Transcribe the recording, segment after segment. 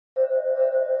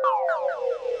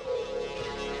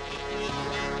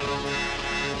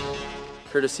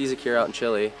Curtis sees it here out in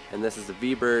Chile, and this is the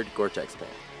V-Bird Gore Tex pant.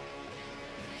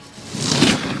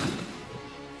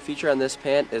 Feature on this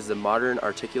pant is the modern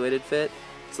articulated fit.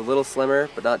 It's a little slimmer,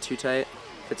 but not too tight.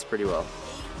 Fits pretty well.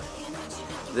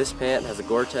 This pant has a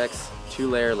Gore Tex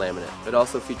 2-layer laminate. It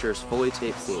also features fully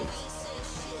taped seams.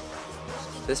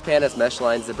 This pant has mesh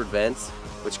line zippered vents,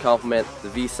 which complement the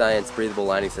V-Science breathable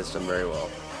lining system very well.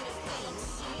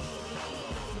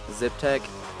 Zip Tech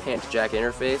pant to jacket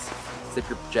interface. Zip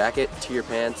your jacket to your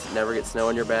pants, never get snow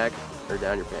on your back or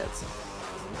down your pants.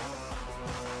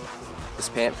 This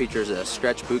pant features a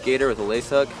stretch boot gaiter with a lace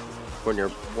hook. When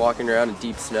you're walking around in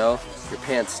deep snow, your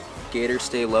pants gaiters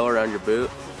stay low around your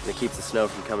boot, and it keeps the snow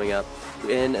from coming up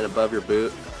in and above your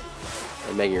boot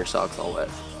and making your socks all wet.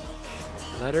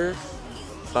 Letter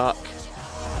Buck